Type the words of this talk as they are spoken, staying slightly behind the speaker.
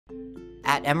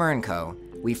At Emmer Co,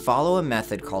 we follow a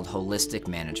method called holistic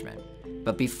management.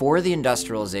 But before the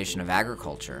industrialization of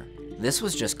agriculture, this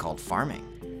was just called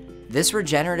farming. This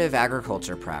regenerative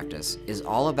agriculture practice is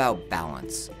all about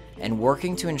balance and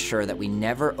working to ensure that we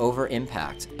never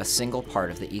over-impact a single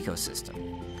part of the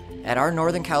ecosystem. At our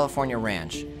Northern California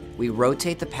ranch, we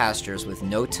rotate the pastures with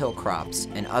no-till crops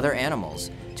and other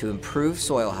animals to improve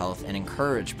soil health and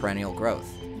encourage perennial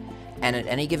growth. And at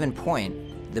any given point,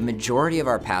 the majority of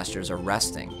our pastures are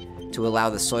resting to allow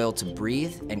the soil to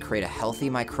breathe and create a healthy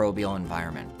microbial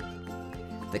environment.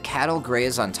 The cattle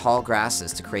graze on tall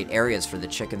grasses to create areas for the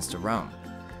chickens to roam.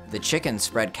 The chickens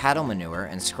spread cattle manure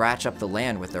and scratch up the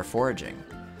land with their foraging.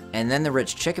 And then the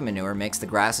rich chicken manure makes the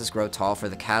grasses grow tall for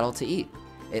the cattle to eat.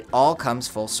 It all comes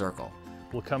full circle.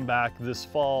 We'll come back this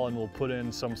fall and we'll put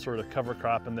in some sort of cover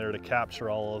crop in there to capture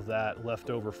all of that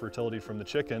leftover fertility from the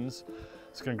chickens.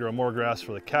 It's going to grow more grass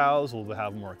for the cows, we'll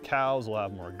have more cows, we'll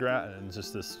have more grass, and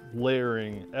just this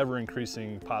layering,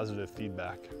 ever-increasing positive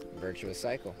feedback. Virtuous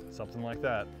cycle. Something like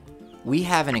that. We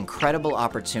have an incredible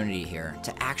opportunity here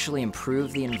to actually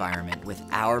improve the environment with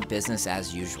our business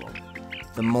as usual.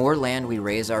 The more land we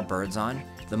raise our birds on,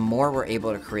 the more we're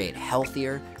able to create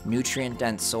healthier,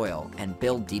 nutrient-dense soil and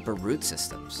build deeper root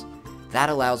systems. That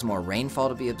allows more rainfall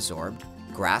to be absorbed,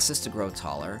 grasses to grow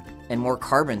taller, and more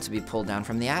carbon to be pulled down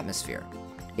from the atmosphere.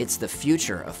 It's the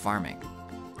future of farming.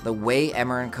 The way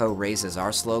Emmer Co raises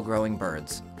our slow-growing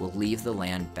birds will leave the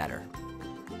land better.